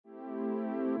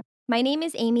My name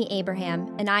is Amy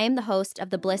Abraham, and I am the host of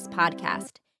the Bliss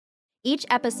Podcast. Each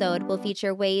episode will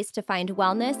feature ways to find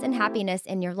wellness and happiness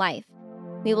in your life.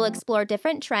 We will explore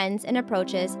different trends and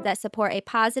approaches that support a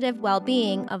positive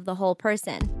well-being of the whole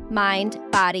person, mind,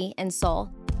 body, and soul.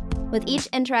 With each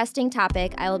interesting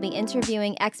topic, I will be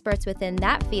interviewing experts within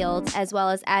that field, as well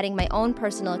as adding my own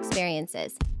personal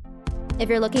experiences. If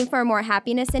you're looking for more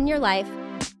happiness in your life,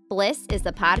 Bliss is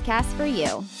the podcast for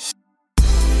you.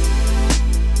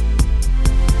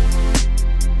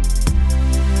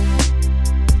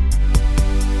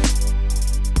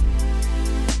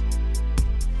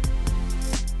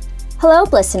 Hello,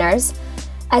 listeners.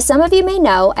 As some of you may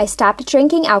know, I stopped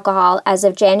drinking alcohol as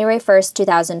of January 1st,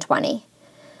 2020.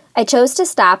 I chose to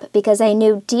stop because I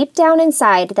knew deep down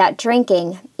inside that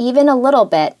drinking, even a little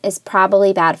bit, is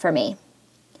probably bad for me.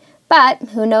 But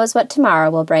who knows what tomorrow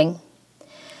will bring.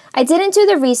 I didn't do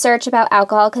the research about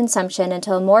alcohol consumption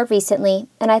until more recently,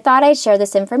 and I thought I'd share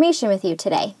this information with you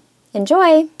today.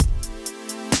 Enjoy!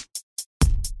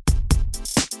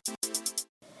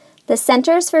 The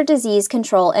Centers for Disease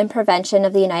Control and Prevention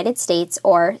of the United States,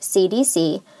 or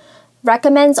CDC,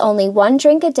 recommends only 1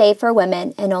 drink a day for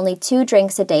women and only 2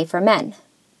 drinks a day for men.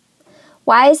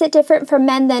 Why is it different for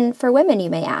men than for women, you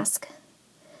may ask?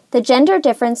 The gender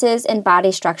differences in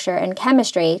body structure and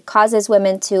chemistry causes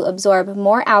women to absorb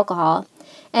more alcohol,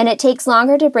 and it takes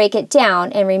longer to break it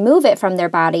down and remove it from their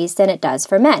bodies than it does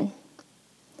for men.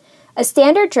 A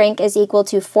standard drink is equal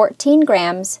to 14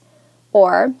 grams,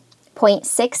 or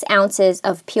 0.6 ounces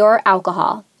of pure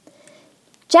alcohol.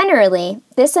 Generally,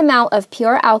 this amount of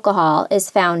pure alcohol is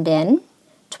found in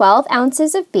 12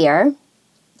 ounces of beer,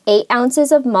 8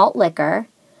 ounces of malt liquor,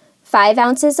 5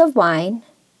 ounces of wine,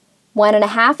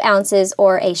 1.5 ounces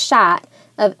or a shot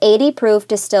of 80 proof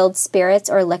distilled spirits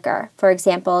or liquor, for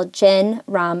example, gin,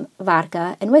 rum,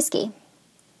 vodka, and whiskey.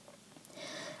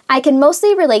 I can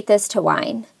mostly relate this to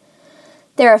wine.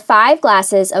 There are 5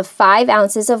 glasses of 5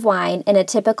 ounces of wine in a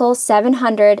typical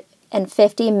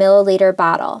 750 milliliter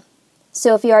bottle.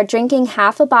 So if you are drinking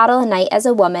half a bottle a night as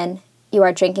a woman, you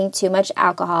are drinking too much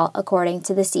alcohol, according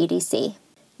to the CDC.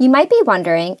 You might be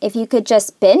wondering if you could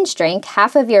just binge drink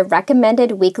half of your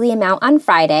recommended weekly amount on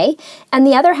Friday and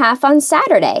the other half on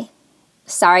Saturday.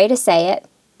 Sorry to say it,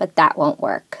 but that won't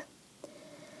work.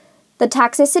 The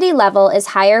toxicity level is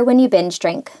higher when you binge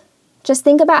drink. Just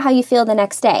think about how you feel the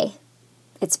next day.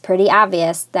 It's pretty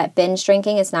obvious that binge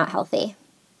drinking is not healthy.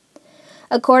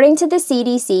 According to the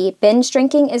CDC, binge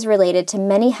drinking is related to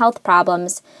many health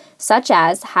problems such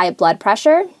as high blood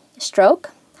pressure, stroke,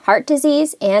 heart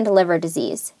disease, and liver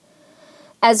disease,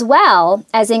 as well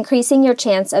as increasing your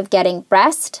chance of getting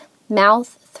breast,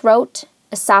 mouth, throat,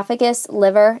 esophagus,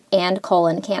 liver, and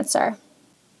colon cancer.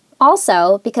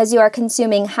 Also, because you are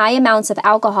consuming high amounts of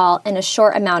alcohol in a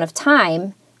short amount of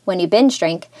time, when you binge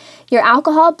drink, your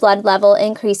alcohol blood level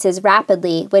increases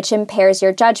rapidly, which impairs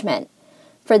your judgment.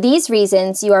 For these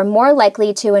reasons, you are more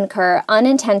likely to incur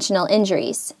unintentional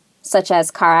injuries, such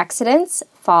as car accidents,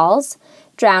 falls,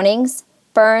 drownings,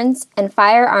 burns, and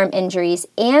firearm injuries,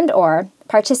 and/or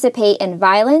participate in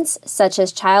violence such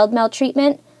as child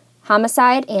maltreatment,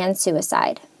 homicide, and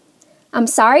suicide. I'm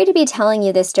sorry to be telling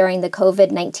you this during the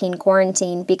COVID-19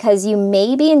 quarantine because you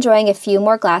may be enjoying a few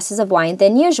more glasses of wine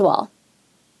than usual.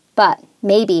 But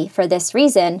maybe for this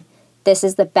reason, this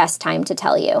is the best time to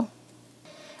tell you.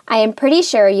 I am pretty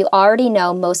sure you already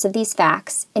know most of these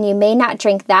facts, and you may not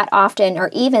drink that often or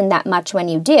even that much when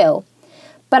you do,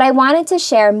 but I wanted to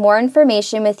share more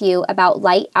information with you about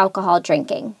light alcohol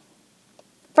drinking.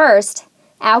 First,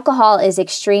 alcohol is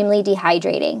extremely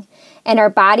dehydrating, and our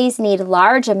bodies need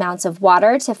large amounts of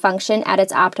water to function at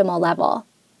its optimal level.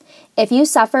 If you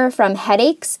suffer from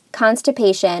headaches,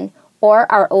 constipation,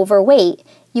 or are overweight,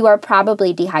 you are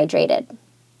probably dehydrated.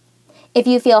 If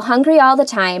you feel hungry all the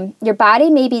time, your body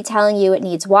may be telling you it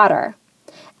needs water.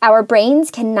 Our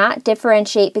brains cannot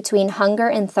differentiate between hunger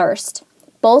and thirst.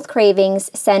 Both cravings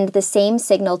send the same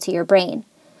signal to your brain.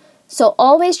 So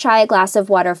always try a glass of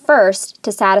water first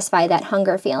to satisfy that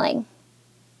hunger feeling.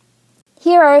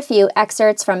 Here are a few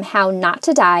excerpts from How Not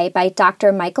to Die by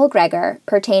Dr. Michael Greger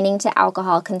pertaining to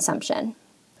alcohol consumption.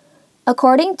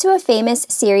 According to a famous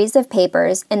series of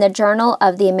papers in the Journal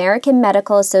of the American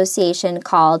Medical Association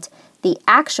called The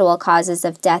Actual Causes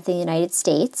of Death in the United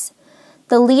States,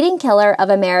 the leading killer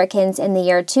of Americans in the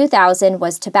year 2000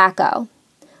 was tobacco,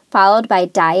 followed by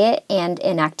diet and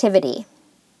inactivity.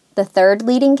 The third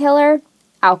leading killer,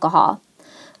 alcohol.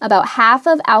 About half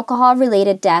of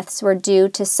alcohol-related deaths were due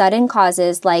to sudden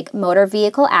causes like motor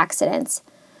vehicle accidents.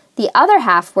 The other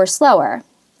half were slower,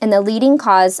 and the leading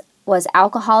cause was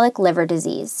alcoholic liver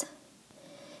disease.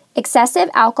 Excessive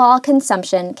alcohol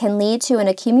consumption can lead to an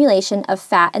accumulation of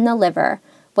fat in the liver,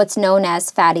 what's known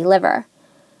as fatty liver,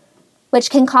 which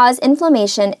can cause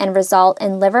inflammation and result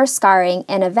in liver scarring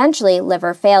and eventually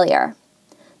liver failure.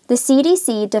 The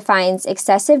CDC defines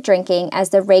excessive drinking as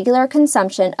the regular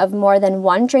consumption of more than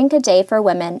 1 drink a day for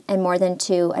women and more than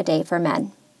 2 a day for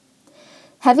men.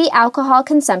 Heavy alcohol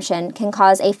consumption can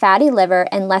cause a fatty liver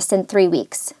in less than 3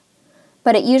 weeks,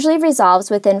 but it usually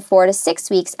resolves within 4 to 6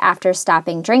 weeks after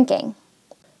stopping drinking.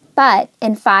 But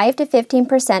in 5 to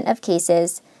 15% of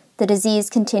cases, the disease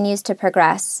continues to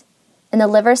progress, and the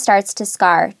liver starts to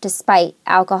scar despite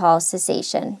alcohol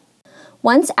cessation.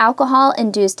 Once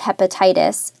alcohol-induced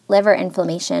hepatitis, liver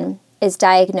inflammation, is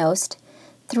diagnosed,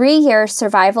 3-year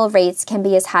survival rates can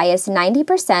be as high as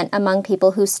 90% among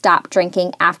people who stop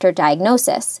drinking after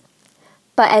diagnosis.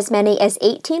 But as many as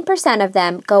 18% of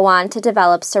them go on to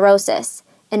develop cirrhosis,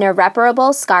 an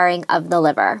irreparable scarring of the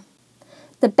liver.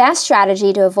 The best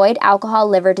strategy to avoid alcohol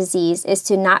liver disease is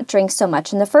to not drink so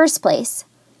much in the first place.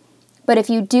 But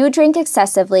if you do drink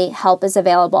excessively, help is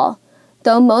available.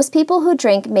 Though most people who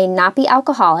drink may not be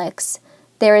alcoholics,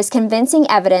 there is convincing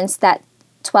evidence that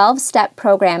 12-step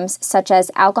programs such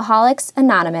as Alcoholics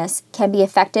Anonymous can be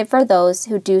effective for those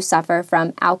who do suffer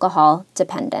from alcohol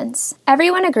dependence.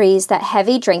 Everyone agrees that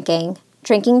heavy drinking,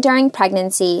 drinking during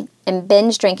pregnancy, and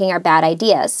binge drinking are bad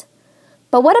ideas.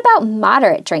 But what about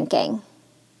moderate drinking?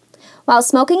 While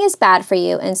smoking is bad for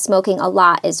you and smoking a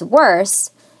lot is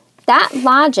worse, that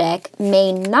logic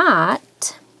may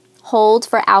not hold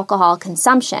for alcohol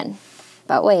consumption.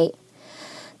 But wait,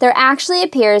 there actually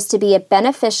appears to be a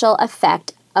beneficial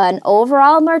effect on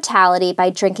overall mortality by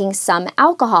drinking some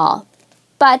alcohol,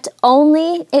 but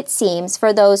only, it seems,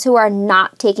 for those who are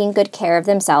not taking good care of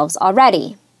themselves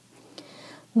already.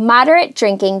 Moderate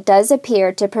drinking does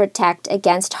appear to protect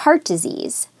against heart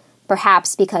disease,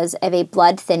 perhaps because of a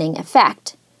blood-thinning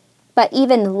effect. But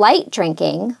even light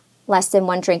drinking, less than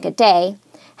 1 drink a day,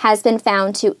 has been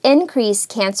found to increase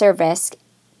cancer risk.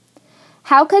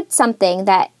 How could something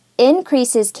that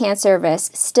increases cancer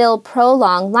risk still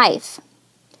prolong life?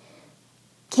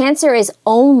 Cancer is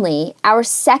only our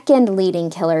second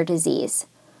leading killer disease.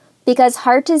 Because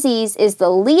heart disease is the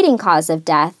leading cause of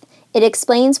death, it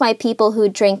explains why people who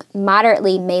drink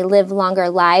moderately may live longer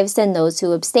lives than those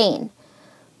who abstain.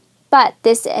 But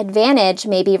this advantage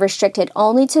may be restricted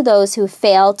only to those who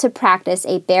fail to practice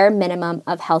a bare minimum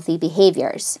of healthy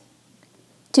behaviors.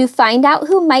 To find out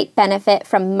who might benefit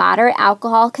from moderate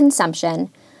alcohol consumption,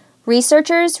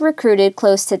 researchers recruited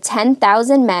close to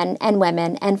 10,000 men and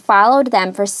women and followed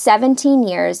them for 17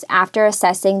 years after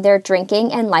assessing their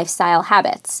drinking and lifestyle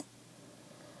habits.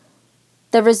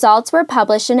 The results were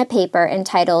published in a paper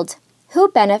entitled, "Who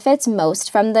Benefits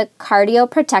Most from the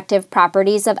Cardioprotective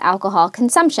Properties of Alcohol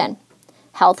Consumption?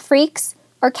 Health Freaks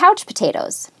or Couch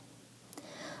Potatoes?"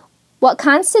 What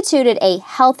constituted a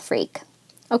health freak?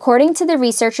 According to the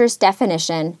researchers'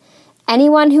 definition,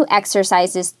 anyone who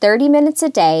exercises 30 minutes a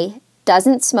day,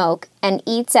 doesn't smoke, and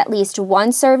eats at least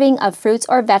 1 serving of fruits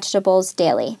or vegetables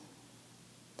daily.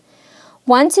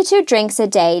 1 to 2 drinks a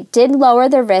day did lower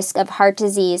the risk of heart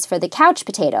disease for the couch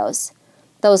potatoes,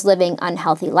 those living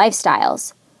unhealthy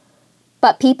lifestyles.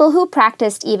 But people who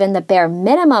practiced even the bare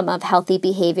minimum of healthy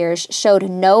behaviors showed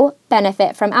no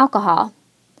benefit from alcohol.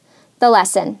 The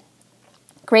lesson: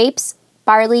 grapes,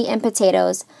 barley, and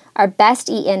potatoes are best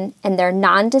eaten in their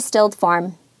non-distilled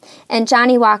form, and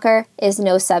Johnnie Walker is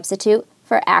no substitute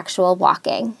for actual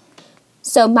walking.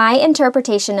 So my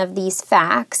interpretation of these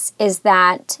facts is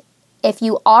that if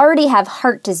you already have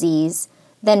heart disease,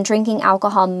 then drinking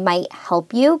alcohol might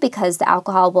help you because the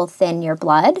alcohol will thin your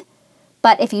blood.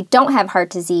 But if you don't have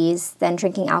heart disease, then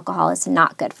drinking alcohol is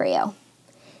not good for you.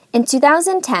 In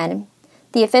 2010,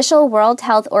 the official World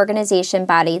Health Organization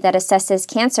body that assesses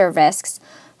cancer risks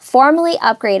formally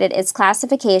upgraded its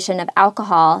classification of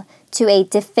alcohol to a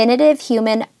definitive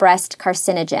human breast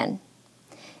carcinogen.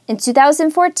 In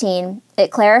 2014,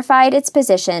 it clarified its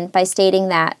position by stating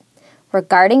that,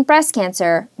 regarding breast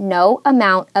cancer, no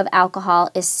amount of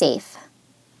alcohol is safe.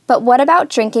 But what about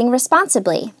drinking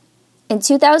responsibly? In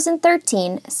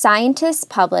 2013, scientists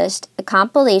published a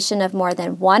compilation of more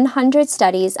than 100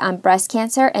 studies on breast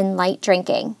cancer and light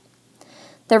drinking.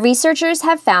 The researchers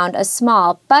have found a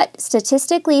small but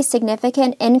statistically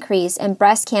significant increase in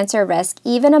breast cancer risk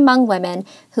even among women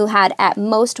who had at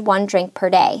most 1 drink per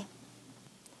day.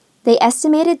 They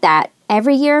estimated that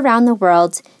every year around the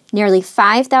world, nearly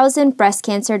 5,000 breast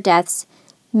cancer deaths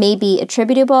may be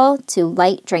attributable to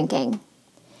light drinking.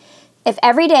 If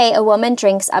every day a woman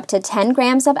drinks up to 10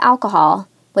 grams of alcohol,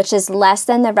 which is less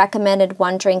than the recommended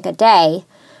 1 drink a day,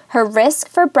 her risk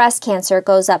for breast cancer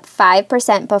goes up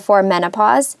 5% before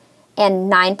menopause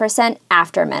and 9%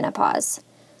 after menopause.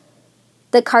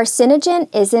 The carcinogen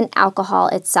isn't alcohol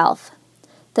itself.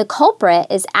 The culprit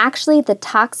is actually the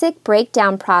toxic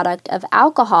breakdown product of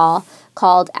alcohol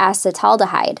called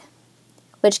acetaldehyde,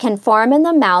 which can form in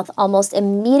the mouth almost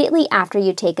immediately after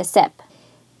you take a sip.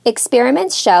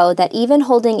 Experiments show that even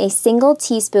holding a single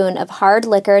teaspoon of hard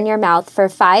liquor in your mouth for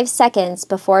 5 seconds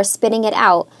before spitting it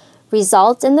out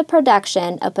results in the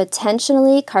production of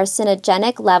potentially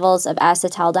carcinogenic levels of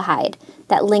acetaldehyde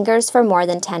that lingers for more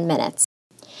than 10 minutes.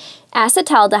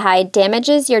 Acetaldehyde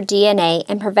damages your DNA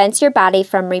and prevents your body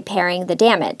from repairing the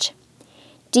damage.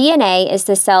 DNA is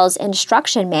the cell's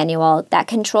instruction manual that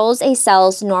controls a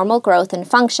cell's normal growth and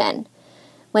function.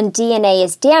 When DNA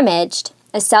is damaged,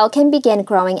 a cell can begin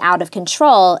growing out of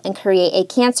control and create a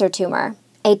cancer tumor.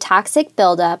 A toxic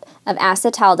buildup of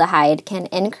acetaldehyde can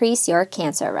increase your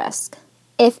cancer risk.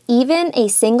 If even a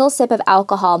single sip of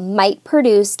alcohol might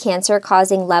produce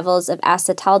cancer-causing levels of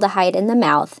acetaldehyde in the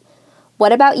mouth,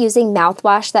 what about using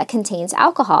mouthwash that contains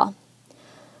alcohol?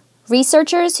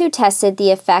 Researchers who tested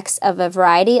the effects of a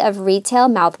variety of retail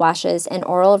mouthwashes and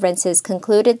oral rinses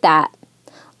concluded that,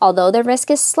 although the risk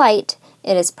is slight,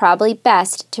 it is probably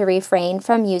best to refrain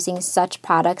from using such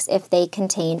products if they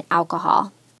contain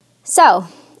alcohol. So,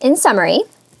 in summary,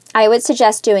 I would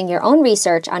suggest doing your own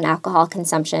research on alcohol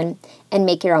consumption and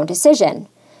make your own decision.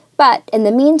 But in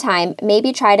the meantime,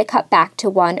 maybe try to cut back to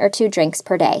 1 or 2 drinks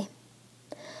per day.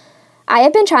 I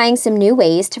have been trying some new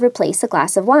ways to replace a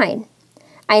glass of wine.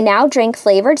 I now drink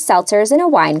flavored seltzers in a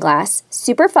wine glass,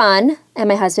 super fun, and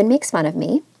my husband makes fun of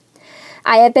me.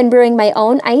 I have been brewing my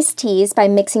own iced teas by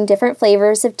mixing different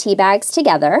flavors of tea bags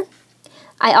together.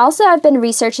 I also have been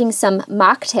researching some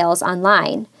mocktails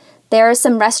online. There are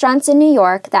some restaurants in New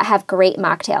York that have great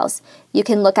mocktails. You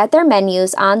can look at their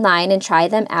menus online and try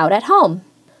them out at home.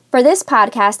 For this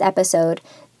podcast episode,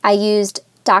 I used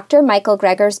Dr. Michael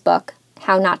Greger's book,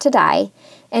 How Not to Die,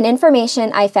 and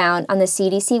information I found on the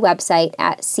CDC website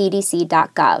at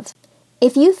cdc.gov.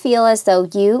 If you feel as though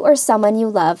you or someone you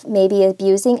love may be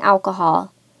abusing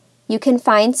alcohol, you can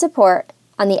find support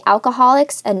on the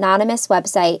Alcoholics Anonymous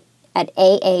website at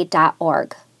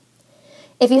aa.org.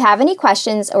 If you have any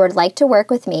questions or would like to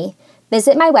work with me,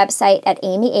 visit my website at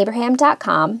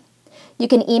amyabraham.com. You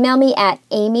can email me at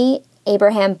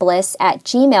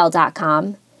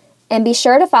amyabrahambliss@gmail.com. And be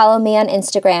sure to follow me on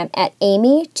Instagram at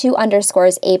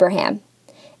amy2_Abraham.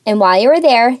 And while you are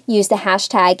there, use the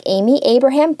hashtag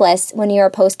AmyAbrahamBliss when you are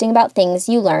posting about things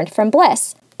you learned from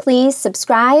Bliss. Please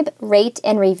subscribe, rate,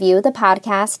 and review the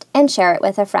podcast and share it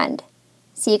with a friend.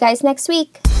 See you guys next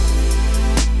week.